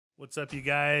What's up, you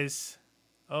guys?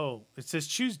 Oh, it says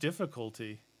choose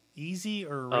difficulty. Easy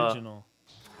or original?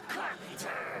 I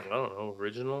don't know.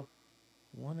 Original?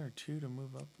 1 or 2 to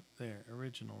move up. There,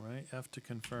 original, right? F to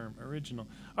confirm. Original.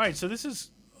 All right, so this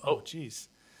is... Oh, jeez.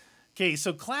 Okay,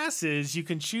 so classes, you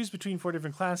can choose between 4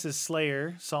 different classes.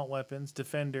 Slayer, assault weapons,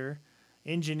 defender,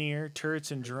 engineer,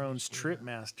 turrets and drones, trip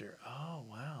master. Oh,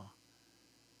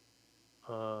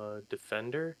 wow.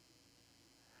 Defender?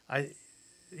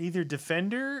 Either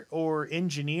defender or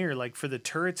engineer, like for the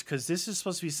turrets, because this is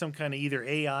supposed to be some kind of either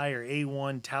AI or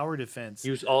A1 tower defense.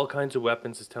 Use all kinds of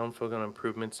weapons as townfolk on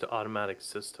improvements to automatic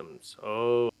systems.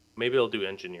 Oh, maybe I'll do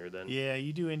engineer then. Yeah,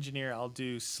 you do engineer. I'll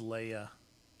do Slayer.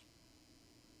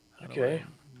 Okay.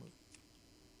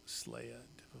 Slayer.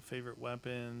 Favorite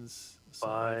weapons.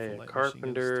 Buy a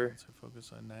carpenter.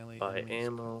 Focus on annihilate Buy enemies.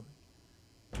 ammo.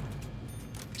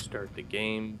 Start the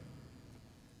game.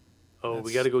 Oh,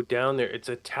 we got to go down there. It's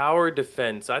a tower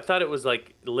defense. I thought it was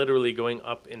like literally going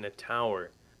up in a tower.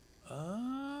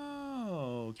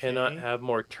 Oh, okay. Cannot have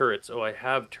more turrets. Oh, I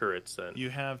have turrets then.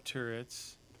 You have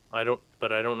turrets.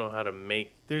 But I don't know how to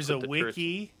make. There's a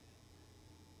wiki.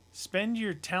 Spend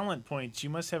your talent points. You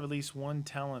must have at least 1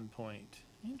 talent point.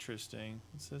 Interesting.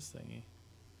 What's this thingy?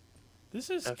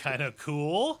 This is kind of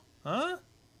cool, huh?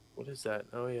 What is that?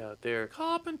 Oh yeah, there.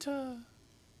 Carpenter.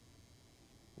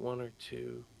 1 or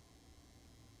 2.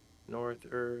 North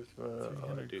Earth.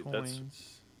 Dude, coins.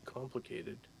 That's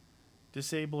complicated.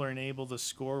 Disable or enable the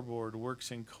scoreboard.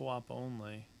 Works in co-op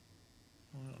only.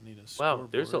 We don't need a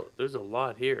scoreboard. Wow, there's a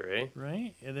lot here, eh?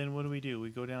 Right? And then what do? We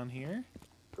go down here?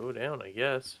 Go down, I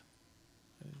guess.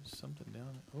 There's something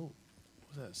down there. Oh,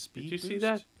 was that a speed boost? Did you boost? see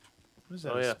that? What is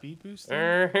that, a speed boost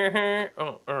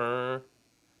thing?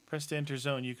 Press to enter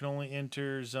zone. You can only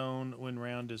enter zone when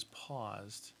round is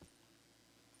paused.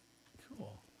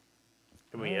 Cool.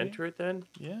 Can we enter it then?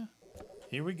 Yeah.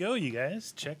 Here we go, you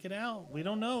guys. Check it out. We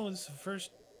don't know. It's the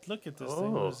first look at this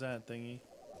thing. What is that thingy?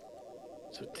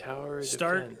 So tower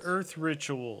Start defense. Earth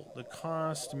Ritual. The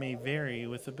cost may vary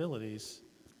with abilities.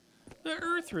 The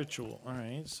Earth Ritual. All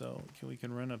right, so we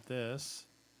can run up this.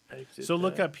 So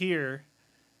look up here.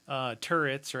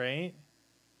 Turrets, right?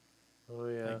 Oh,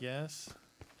 yeah.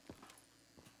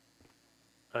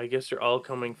 I guess they're all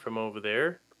coming from over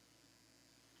there.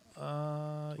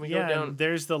 Yeah,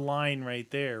 there's the line right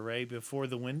there, right before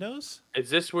the windows. Is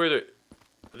this where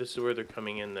they're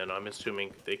coming in? Then I'm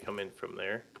assuming they come in from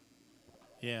there.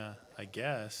 Yeah, I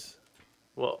guess.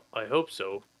 Well, I hope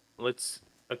so.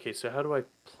 Okay, so how do I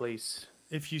place?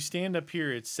 If you stand up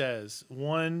here, it says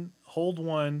hold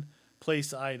 1,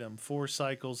 place item, 4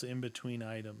 cycles in between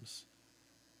items.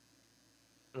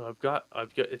 No, I've got.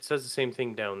 It says the same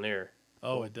thing down there.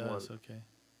 Oh, it does. 1. Okay.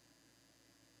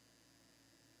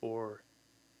 4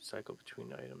 cycle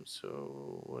between items.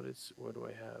 So what do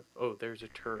I have? Oh, there's a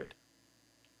turret.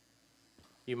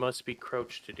 You must be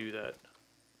crouched to do that.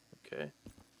 Okay.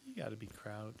 You got to be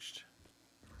crouched.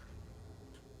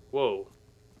 Whoa.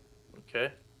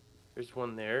 Okay. There's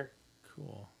one there.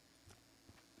 Cool.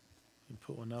 You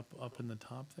put one up in the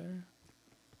top there?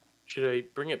 Should I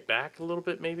bring it back a little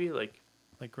bit maybe? Like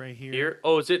right here? Here?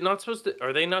 Oh, is it not supposed to...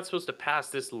 Are they not supposed to pass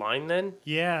this line then?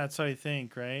 Yeah, that's what I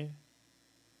think, right?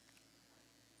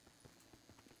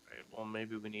 Right, well,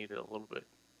 maybe we need it a little bit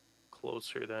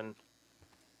closer then.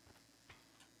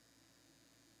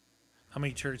 How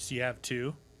many turrets do you have?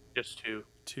 2? Just 2.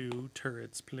 2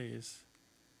 turrets, please.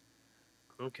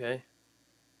 Okay.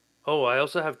 Oh, I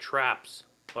also have traps.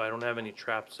 Oh, I don't have any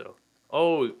traps, though.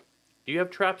 Oh, do you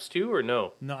have traps too, or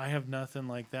no? No, I have nothing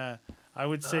like that. I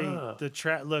would say the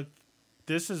trap... Look,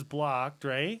 this is blocked,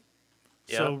 right?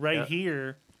 Yeah, so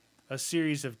here, a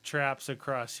series of traps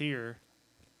across here.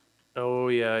 Oh,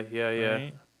 yeah.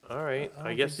 Right? All right,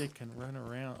 I guess... think they can run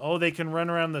around. Oh, they can run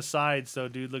around the sides, though,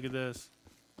 dude. Look at this.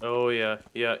 Oh, yeah.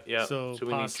 So we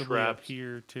possibly need traps up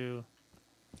here, too.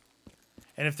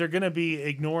 And if they're going to be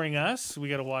ignoring us, we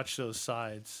got to watch those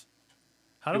sides.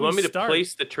 How do you want me start? To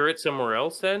place the turret somewhere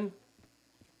else, then?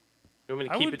 You want me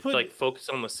to keep it, like, focused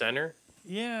on the center?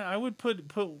 Yeah, I would put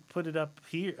it up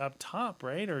here, up top,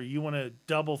 right? Or you want to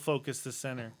double focus the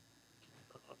center?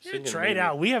 Try it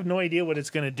out. We have no idea what it's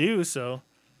going to do, so...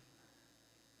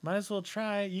 Might as well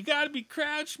try. You got to be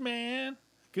crouched, man.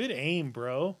 Good aim,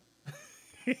 bro.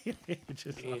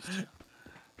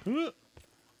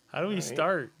 How do we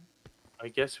start? I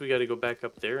guess we got to go back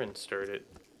up there and start it.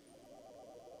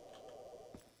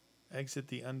 Exit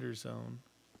the underzone.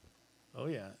 Oh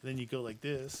yeah, then you go like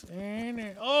this.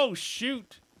 Oh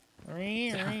shoot!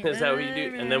 Is that what you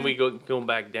do? And then we go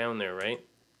back down there, right?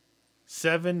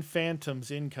 7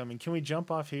 phantoms incoming. Can we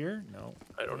jump off here? No.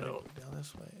 I don't know. Down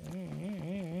this way.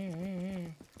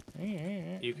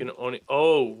 You can only...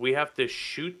 Oh, we have to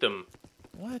shoot them.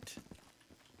 What?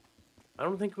 I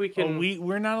don't think we can... Oh,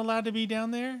 we're not allowed to be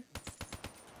down there?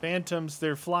 Phantoms,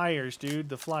 they're flyers, dude.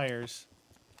 The flyers.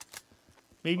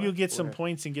 Maybe What? you'll get some Where?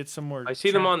 points and get some more... I see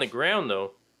them on the ground,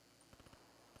 though.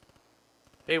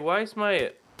 Hey, why is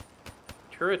my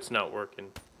turrets not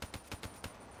working?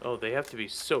 Oh, they have to be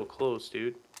so close,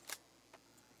 dude.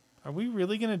 Are we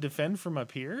really going to defend from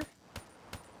up here?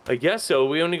 I guess so.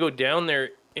 We only go down there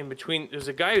in between. There's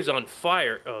a guy who's on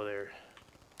fire. Oh, there.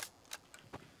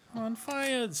 On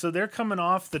fire. So they're coming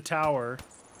off the tower.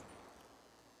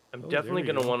 I'm definitely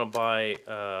going to want to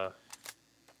buy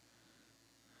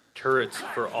turrets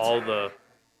for all the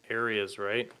areas,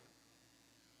 right?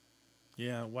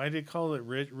 Yeah, why did they call it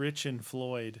Rich and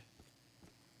Floyd?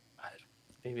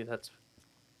 Maybe that's...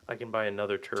 I can buy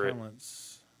another turret.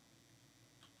 Talents.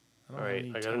 All right,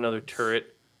 I got another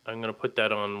turret. I'm going to put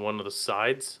that on one of the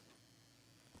sides.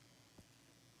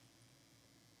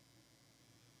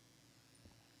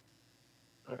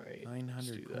 All right.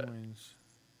 900 coins.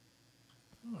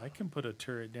 Oh, I can put a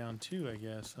turret down too, I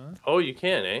guess, huh? Oh, you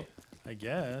can, eh? I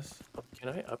guess. Oh, can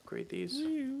I upgrade these?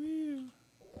 Wee.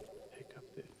 Pick up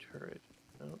the turret.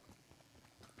 Oh.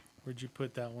 Where'd you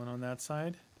put that one on that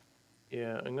side?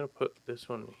 Yeah, I'm going to put this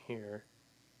one here.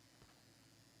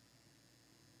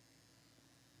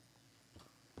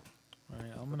 All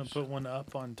right, I'm going to put one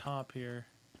up on top here.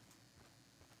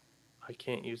 I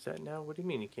can't use that now? What do you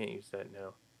mean you can't use that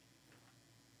now?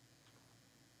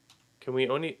 Can we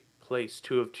only place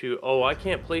 2 of 2? Oh, I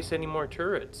can't place any more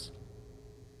turrets.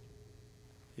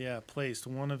 Yeah, placed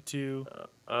 1 of 2.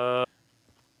 I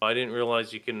didn't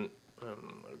realize you can...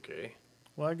 okay.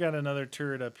 Well, I got another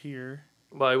turret up here.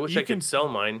 Well, I wish I could sell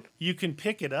mine. You can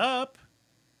pick it up.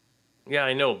 Yeah,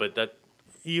 I know, but that...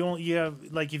 You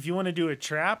have, like, if you want to do a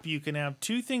trap, you can have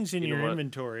 2 things in your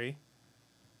inventory.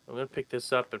 I'm going to pick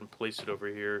this up and place it over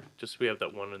here. Just so we have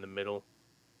that one in the middle.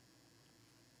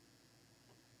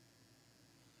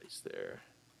 Place there.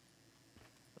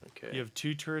 Okay. You have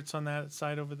 2 turrets on that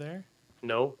side over there?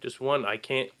 No, just one. I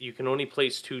can't... You can only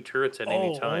place 2 turrets at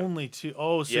any time. Oh, only 2.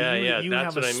 Oh, so you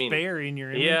that's have a what I mean. spare in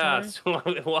your inventory? Yeah, so,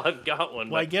 well, I've got one.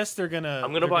 Well, I guess they're going to...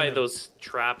 I'm going to buy those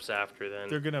traps after then.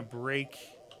 They're going to break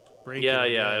yeah,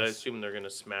 it, I assume they're going to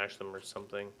smash them or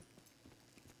something.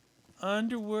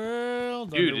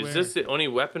 Underworld. Dude, is this the only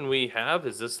weapon we have?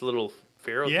 Is this little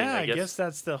pharaoh thing? Yeah, I guess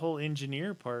that's the whole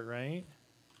engineer part, right?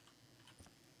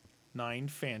 9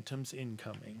 phantoms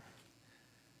incoming.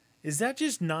 Is that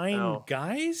just 9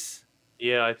 guys?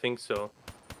 Yeah, I think so.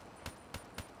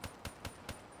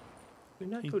 Did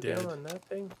we not He's go dead. down on that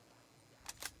thing?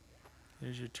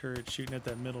 There's your turret shooting at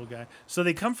that middle guy. So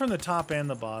they come from the top and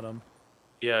the bottom.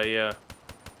 Yeah.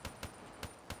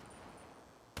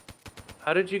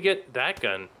 How did you get that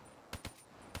gun?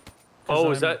 Oh,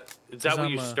 is that what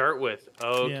you start with?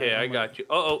 Oh, okay, yeah, I got you.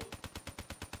 Uh-oh.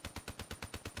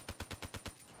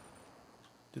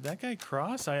 Did that guy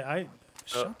cross? I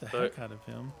shot the heck out of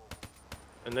him.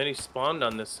 And then he spawned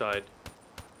on this side.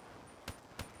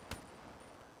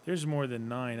 There's more than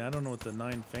 9. I don't know what the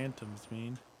 9 phantoms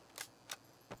mean.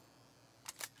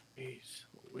 Jeez,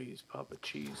 Louise, Papa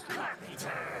Cheese, dude.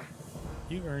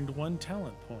 You earned 1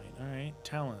 talent point. All right,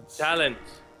 talents. Talent.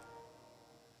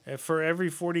 For every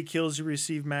 40 kills, you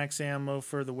receive max ammo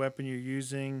for the weapon you're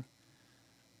using.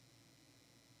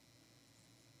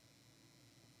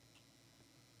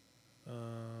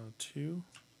 Two.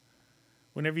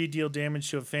 Whenever you deal damage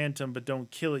to a phantom but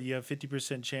don't kill it, you have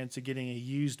 50% chance of getting a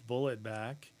used bullet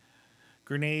back.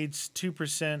 Grenades,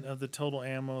 2% of the total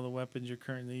ammo of the weapons you're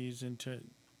currently using to...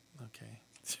 Okay.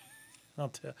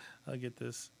 I'll get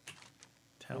this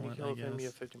talent, I guess. You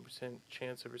have 15%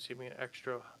 chance of receiving an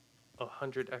extra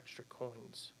 100 extra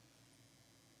coins.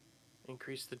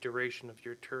 Increase the duration of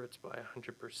your turrets by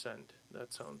 100%.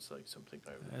 That sounds like something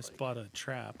I would I just bought a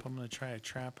trap. I'm going to try a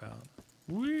trap out.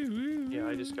 Woo, woo, yeah,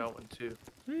 I just got one too.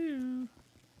 Woo.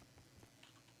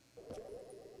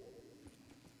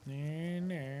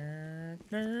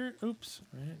 Oops.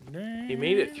 He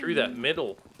made it through that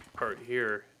middle part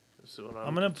here.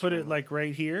 I'm going to put it like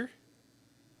right here.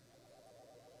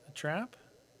 A trap.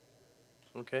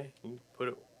 Okay, you put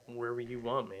it wherever you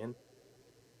want, man.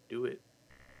 Do it.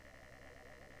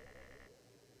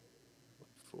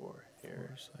 4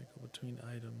 here. Cycle between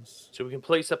items. So we can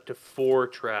place up to 4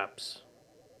 traps.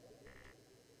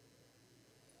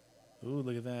 Ooh,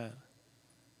 look at that.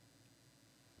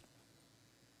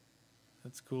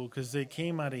 That's cool, because they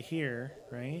came out of here,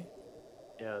 right?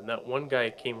 Yeah, and that one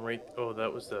guy came right... Oh,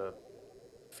 that was the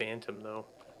Phantom, though.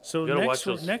 So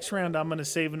next round, I'm going to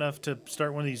save enough to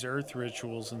start one of these Earth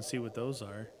rituals and see what those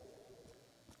are.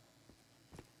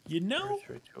 You know? Earth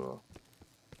ritual.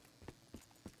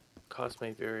 Cost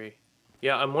may vary.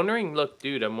 Yeah, I'm wondering. Look,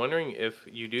 dude, I'm wondering if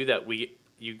you do that,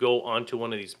 you go onto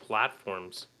one of these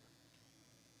platforms.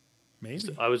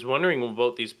 Maybe. I was wondering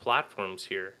about these platforms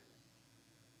here.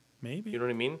 Maybe. You know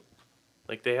what I mean?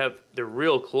 Like they're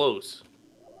real close.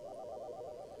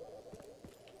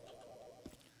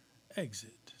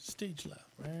 Exit. Stage left.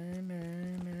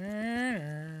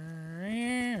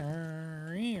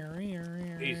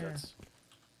 Jesus.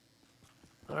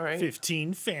 All right.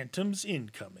 15 phantoms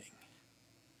incoming.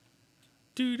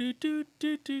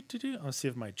 I'll see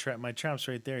if my trap's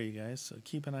right there, you guys. So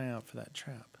keep an eye out for that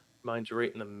trap. Mine's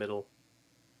right in the middle.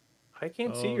 I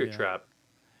can't see your trap.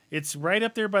 It's right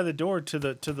up there by the door to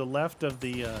the left of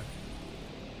the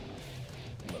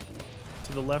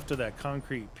that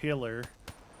concrete pillar.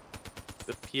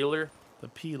 The peeler? The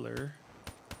peeler.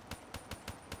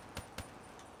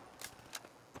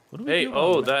 What do we Hey, do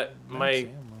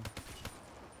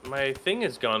my thing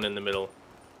is gone in the middle.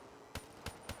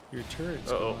 Your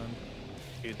turret's gone.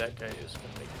 Dude, that guy is gonna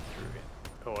make it through it.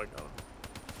 Oh, I got him.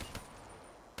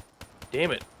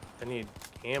 Damn it. I need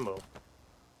ammo.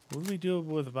 What do we do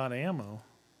with about ammo?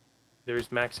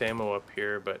 There's max ammo up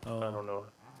here, but I don't know.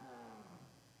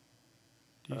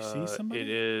 Do you see somebody? It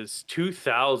is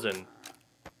 2,000.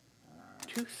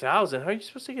 2,000? How are you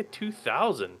supposed to get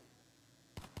 2,000?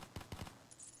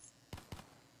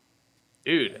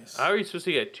 Dude, nice. How are you supposed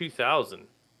to get 2,000?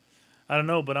 I don't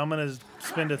know, but I'm gonna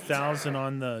spend 1,000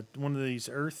 on one of these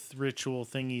earth ritual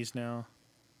thingies now.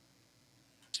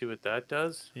 See what that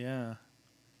does? Yeah.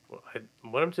 Well,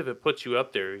 what happens if it puts you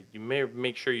up there? You may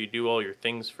make sure you do all your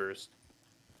things first.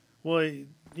 Well,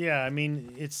 yeah, I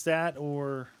mean, it's that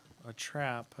or a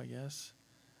trap, I guess.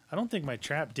 I don't think my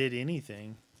trap did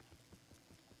anything.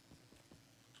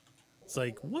 It's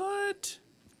like, what?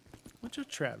 What's your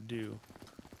trap do?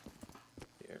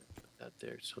 There, put that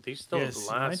there. So these don't last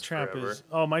my trap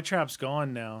forever. my trap's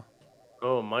gone now.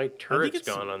 Oh, my turret's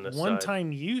gone on this side.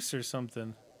 One-time use or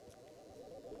something.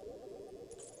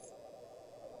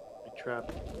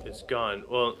 Trap is gone.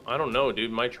 Well, I don't know,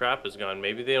 dude. My trap is gone.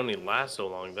 Maybe they only last so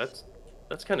long. That's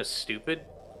kind of stupid.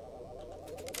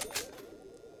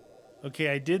 Okay,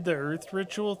 I did the earth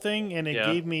ritual thing, and it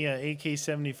gave me a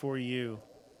AK-74U.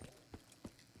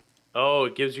 Oh,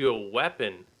 it gives you a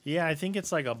weapon. Yeah, I think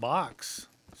it's like a box.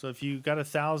 So if you got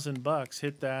 $1,000,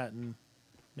 hit that and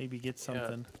maybe get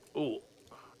something. Yeah. Ooh,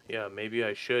 yeah, maybe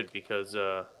I should because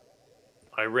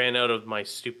I ran out of my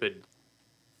stupid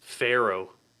pharaoh.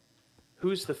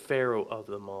 Who's the pharaoh of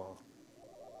them all?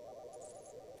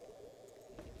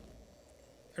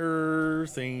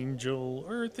 Earth Angel,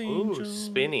 Earth Angel. Ooh,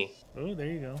 spinny. Oh, there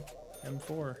you go.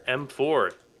 M4.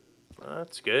 M4.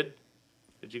 That's good.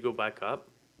 Did you go back up?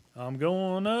 I'm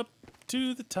going up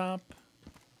to the top.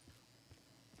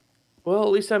 Well, at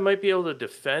least I might be able to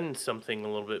defend something a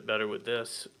little bit better with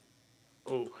this.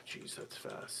 Oh, jeez, that's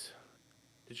fast.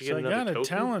 Did you get another token? I got a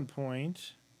talent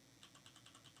point.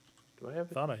 Do I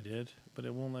have it? Thought I did, but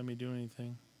it won't let me do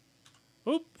anything.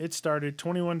 Oop, it started.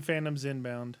 21 phantoms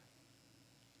inbound.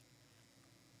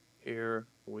 Here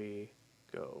we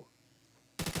go.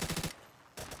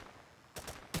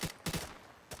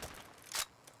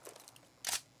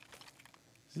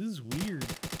 This is weird.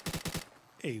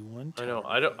 A1. I know.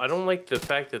 I don't like the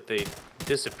fact that they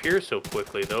disappear so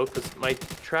quickly though, because my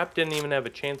trap didn't even have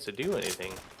a chance to do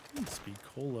anything. Must be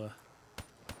cola.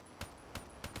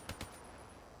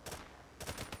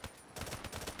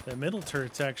 That middle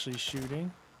turret's actually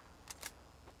shooting.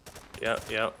 Yeah,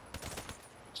 yeah.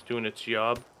 It's doing its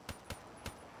job.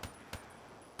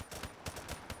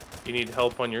 You need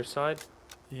help on your side?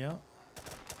 Yeah.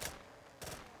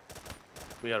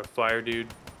 We got a fire dude.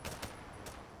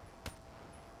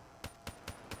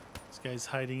 This guy's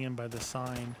hiding in by the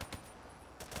sign.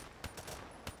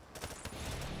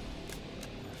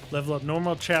 Level up.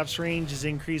 Normal trap's range is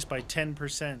increased by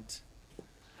 10%.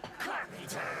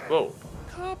 Whoa.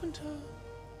 Carpenter.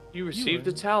 You received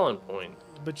a talent point.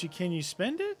 But can you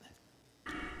spend it?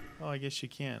 Oh, I guess you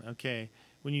can. Okay.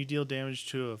 When you deal damage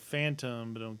to a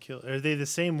phantom but don't kill... Are they the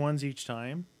same ones each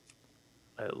time?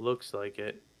 It looks like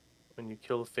it. When you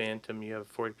kill a phantom, you have a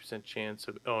 40% chance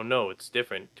of... Oh, no, it's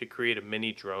different. To create a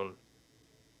mini drone.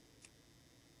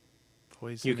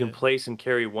 Poison you can it. place and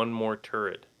carry one more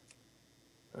turret.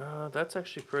 That's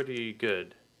actually pretty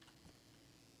good.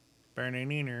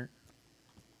 Burn-a-neener.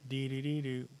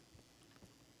 Dee-dee-dee-doo.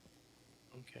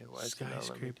 Okay, why is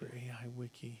SKYSCRAPER AI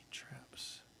Wiki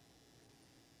traps.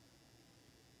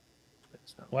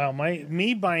 Wow,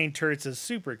 me buying turrets is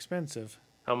super expensive.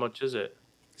 How much is it?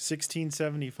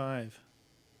 $16.75.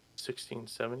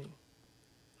 $16.70.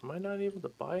 Am I not able to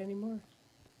buy anymore?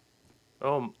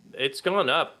 Oh, it's gone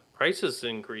up. Price is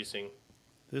increasing.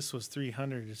 This was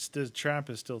 300. It's the trap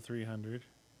is still 300.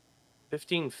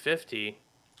 1550.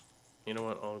 You know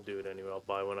what? I'll do it anyway. I'll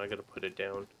buy one. I gotta put it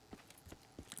down.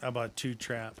 I bought 2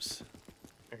 traps.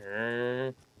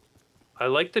 I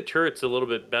like the turrets a little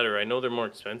bit better. I know they're more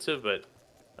expensive, but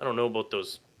I don't know about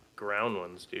those ground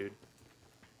ones, dude.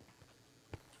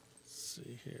 Let's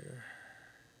see here.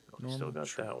 Oh, still got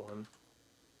that one.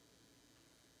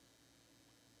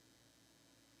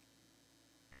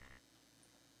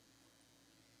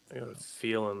 I got a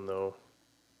feeling though.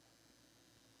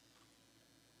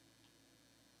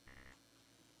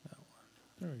 That one.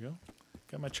 There we go.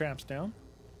 Got my traps down.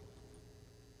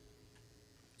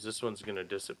 This one's gonna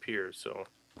disappear, so.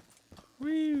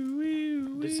 Wee.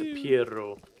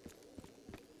 Disappiero.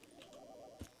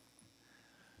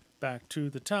 Back to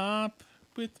the top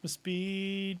with my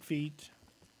speed feet.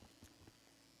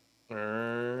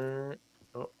 Oh,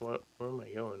 what? Where am I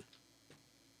going?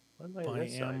 Why am I on Buy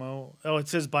this ammo. side? Oh, it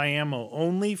says buy ammo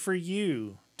only for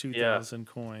you. 2,000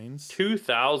 coins.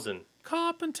 2,000.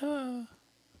 Carpenter.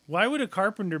 Why would a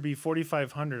carpenter be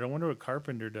 4,500? I wonder what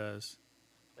carpenter does.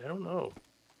 I don't know.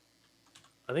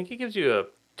 I think it gives you a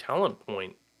talent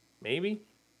point. Maybe?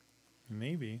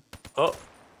 Maybe. Oh.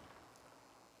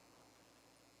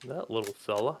 That little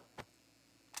fella.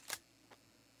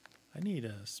 I need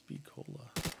a speed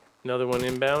cola. Another one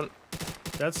inbound.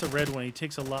 That's the red one. He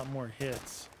takes a lot more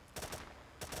hits.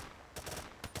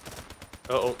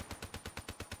 Uh-oh.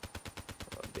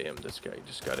 Oh, damn. This guy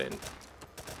just got in.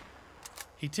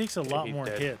 He takes a lot he's more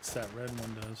dead. hits, that red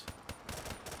one does.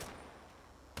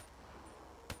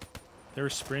 They're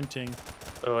sprinting.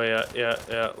 Oh, yeah.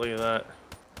 Look at that.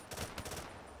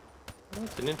 Oh,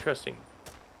 that's an interesting...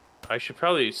 I should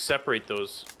probably separate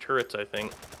those turrets, I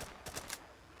think.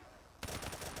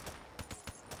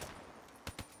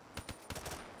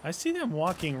 I see them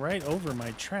walking right over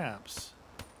my traps.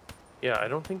 Yeah, I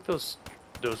don't think those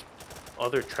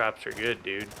other traps are good,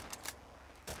 dude.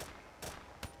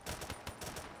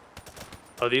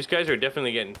 Oh, these guys are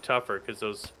definitely getting tougher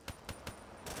because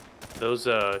those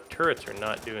turrets are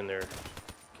not doing their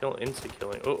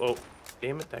insta-killing. Oh,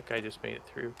 damn it, that guy just made it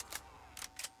through.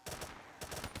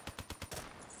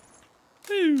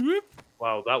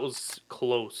 Wow, that was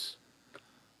close.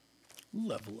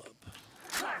 Level up.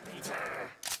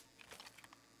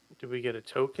 Did we get a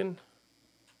token?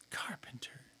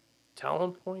 Carpenter.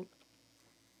 Talent point?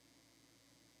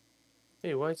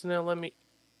 Hey, why isn't that letting me...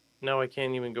 Now I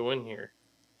can't even go in here.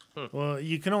 Well,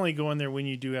 you can only go in there when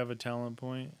you do have a talent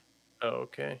point. Oh,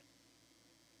 okay.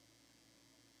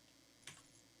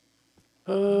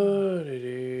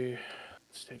 Let's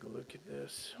take a look at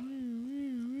this.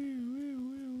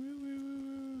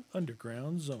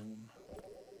 Underground zone.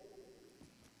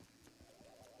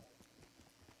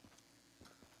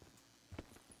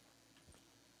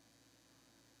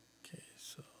 Okay,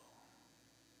 so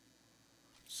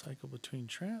cycle between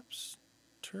traps,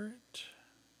 turret.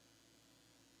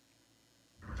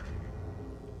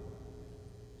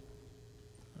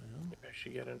 Maybe I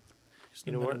should get an... Just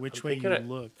You no know matter what? which I'm way you thinking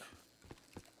look.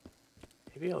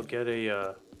 Maybe I'll get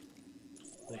a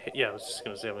yeah, I was just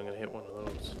gonna say I'm gonna hit one of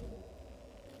those.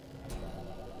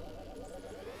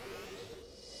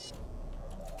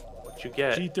 What you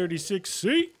get?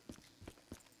 G36C.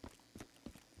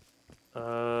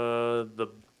 The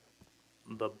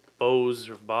Bose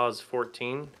or Boz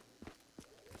 14.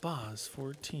 Boz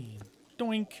 14.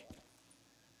 Doink.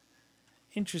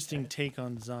 Interesting take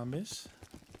on zombies.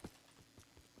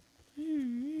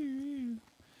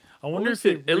 I wonder if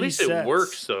it at least it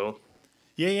works though.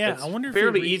 Yeah. It's I wonder if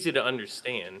fairly easy to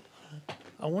understand.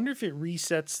 I wonder if it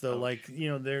resets though. Like, you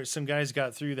know, there's some guys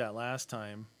got through that last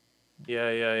time.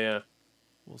 Yeah.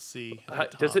 We'll see.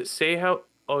 Does it say how?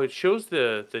 Oh, it shows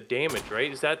the damage,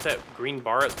 right? Is that green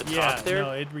bar at the top there? Yeah,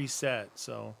 no, it reset.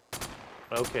 So.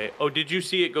 Okay. Oh, did you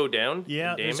see it go down?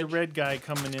 Yeah, the there's a damage? red guy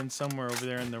coming in somewhere over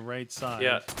there on the right side.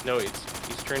 Yeah. No, he's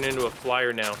turned into a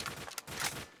flyer now. Oh,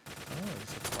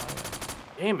 he's a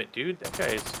flyer. Damn it, dude. That guy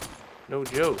is no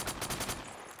joke.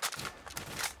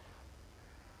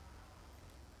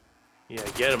 Yeah,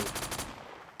 get him.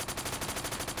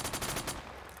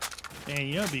 Man,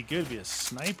 you know it'd be good to be a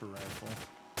sniper rifle.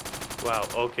 Wow,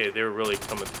 okay, they're really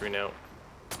coming through now.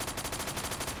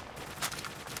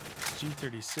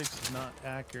 G36 is not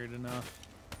accurate enough.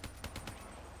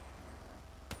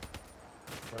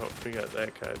 Oh, we got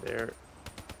that guy there.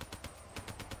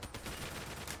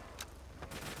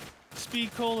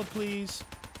 Speed cola, please.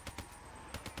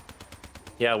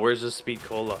 Yeah, where's the speed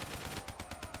cola?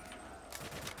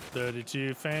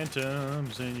 32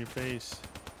 phantoms in your face.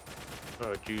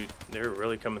 Oh, dude, they're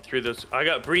really coming through this. I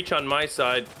got breach on my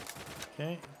side.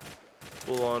 Okay.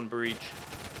 Full on breach.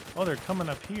 Oh, they're coming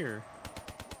up here.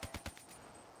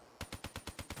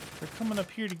 They're coming up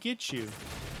here to get you.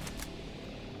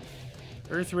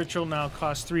 Earth Ritual now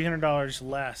costs $300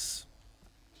 less.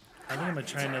 I think I'm gonna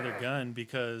try another gun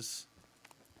because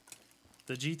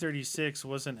the G36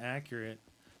 wasn't accurate.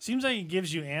 Seems like it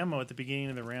gives you ammo at the beginning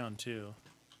of the round too.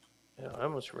 Yeah, I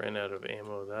almost ran out of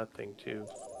ammo of that thing too.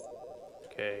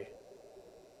 Okay.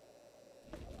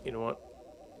 You know what?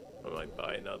 I might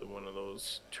buy another one of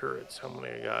those turrets. How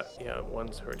many I got? Yeah,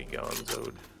 one's already gone,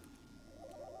 Zode.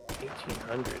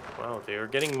 1,800. Wow, they are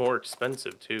getting more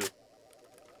expensive too.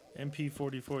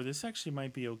 MP44. This actually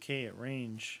might be okay at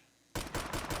range.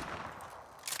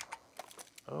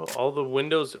 Oh, all the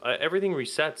windows, everything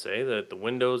resets, eh? The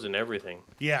windows and everything.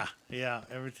 Yeah, yeah,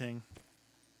 everything.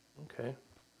 Okay.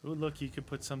 Oh, look, you could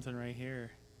put something right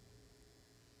here.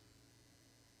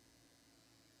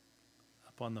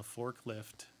 Up on the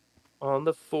forklift. On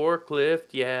the forklift,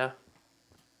 yeah.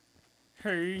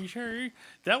 Hey, hey.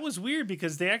 That was weird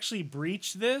because they actually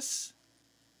breached this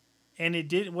and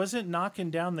it wasn't knocking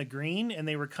down the green and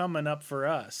they were coming up for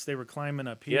us. They were climbing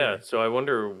up here. Yeah, so I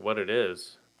wonder what it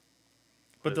is.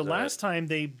 But the last time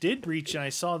they did breach and I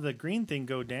saw the green thing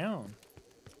go down.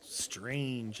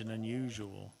 Strange and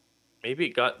unusual.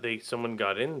 Maybe someone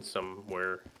got in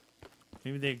somewhere.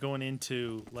 Maybe they're going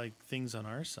into like things on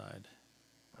our side.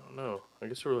 I don't know. I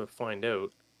guess we're gonna find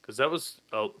out. Because that was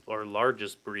our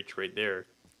largest breach right there.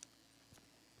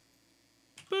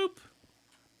 Boop.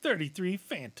 33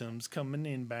 phantoms coming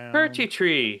inbound. Perchy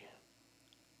tree.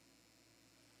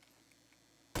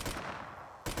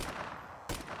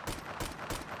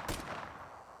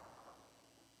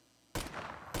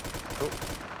 Oh.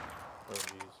 Oh,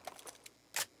 jeez.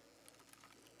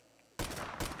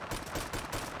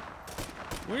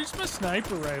 Where's my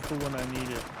sniper rifle when I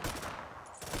need it?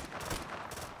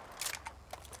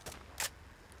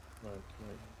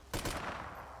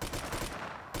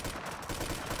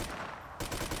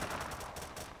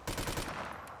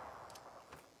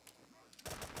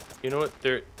 You know what?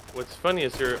 What's funny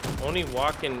is they're only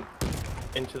walking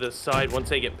into the side once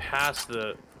they get past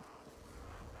the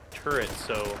turret.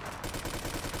 So,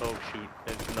 oh shoot,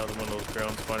 there's another one of those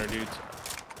ground spawner dudes.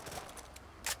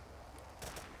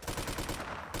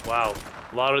 Wow,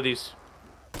 a lot of these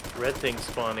red things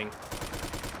spawning.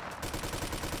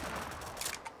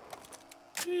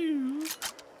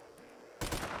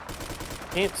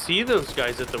 Can't see those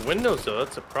guys at the windows though.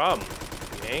 That's a problem.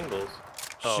 The angles.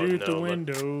 Oh, Shoot no, the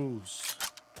windows.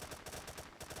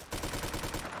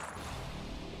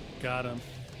 Got him.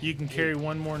 You can carry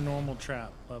one more normal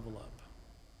trap. Level up.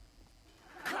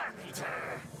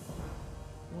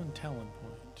 One talent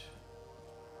point.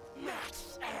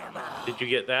 Did you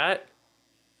get that?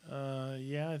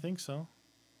 Yeah, I think so.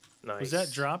 Nice. Was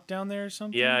that drop down there or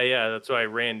something? Yeah. That's why I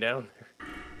ran down there.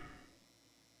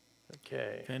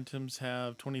 Okay. Phantoms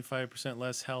have 25%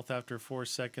 less health after 4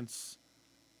 seconds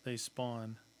they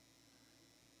spawn.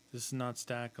 This is not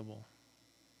stackable.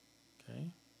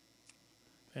 Okay.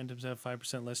 Phantoms have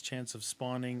 5% less chance of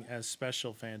spawning as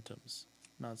special phantoms.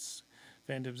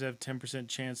 Phantoms have 10%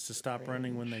 chance to stop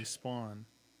running when they spawn.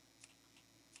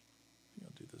 I think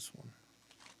I'll do this one.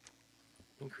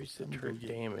 Increase the turret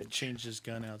damage. Change this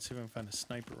gun out. See if I can find a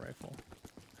sniper rifle.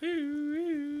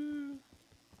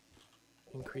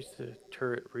 Increase the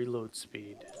turret reload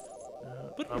speed.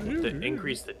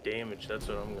 Increase the damage. That's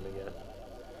what I'm gonna get.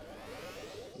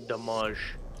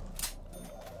 Damage.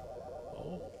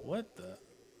 Oh, what the?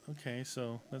 Okay,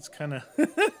 so that's kind of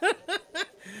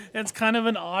it's kind of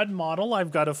an odd model.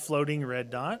 I've got a floating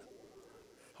red dot.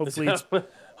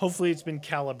 Hopefully it's been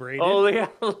calibrated. Oh yeah,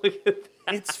 look at that.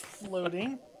 It's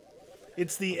floating.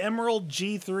 It's the Emerald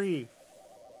G3.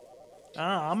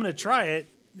 I'm gonna try it.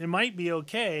 It might be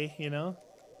okay, you know.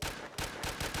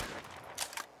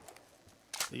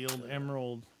 The old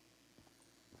Emerald.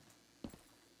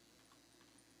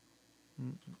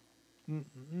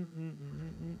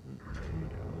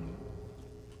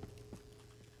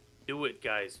 Do it,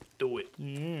 guys. Do it.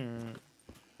 Yeah.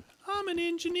 I'm an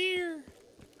engineer.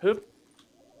 Hoop.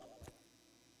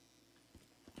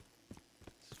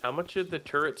 How much are the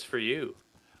turrets for you?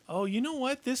 Oh, you know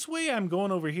what? This way I'm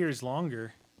going over here is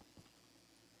longer.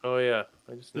 Oh yeah,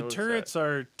 I just the noticed turrets that.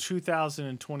 are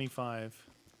 2,025.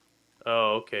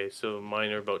 Oh, okay. So mine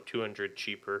are about 200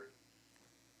 cheaper.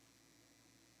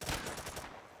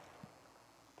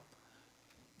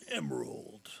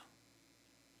 Emerald.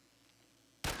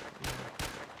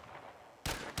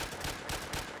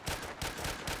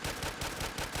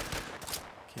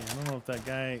 Okay, I don't know if that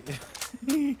guy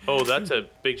Oh, that's a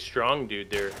big, strong dude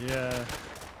there. Yeah.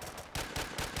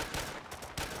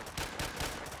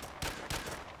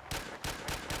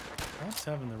 That's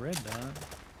having the red dot.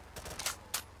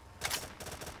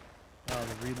 Oh,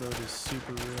 the reload is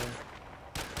super real.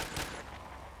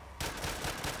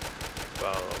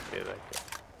 Wow, okay, that guy.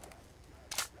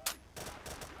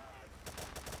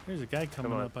 There's a guy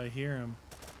coming up. I hear him.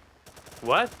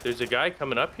 What? There's a guy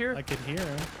coming up here? I could hear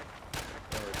him.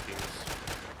 Oh, jeez.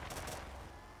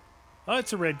 Oh,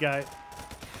 it's a red guy.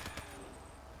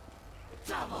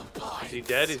 Is he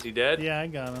dead? Is he dead? Yeah, I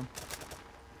got him.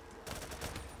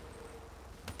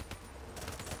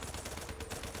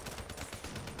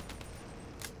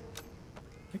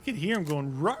 I could hear him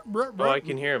going, ruh, ruh, ruh. Oh, I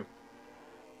can hear him.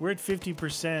 We're at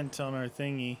 50% on our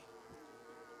thingy.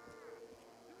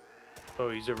 Oh,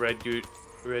 he's a red dude.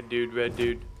 Red dude, red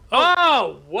dude.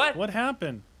 Oh, what? What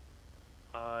happened?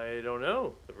 I don't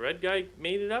know. The red guy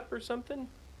made it up or something?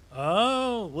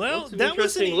 Oh, well, That's an that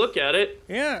was interesting look at it.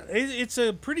 Yeah, it's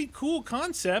a pretty cool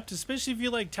concept, especially if you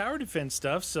like tower defense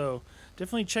stuff. So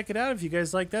definitely check it out if you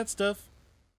guys like that stuff.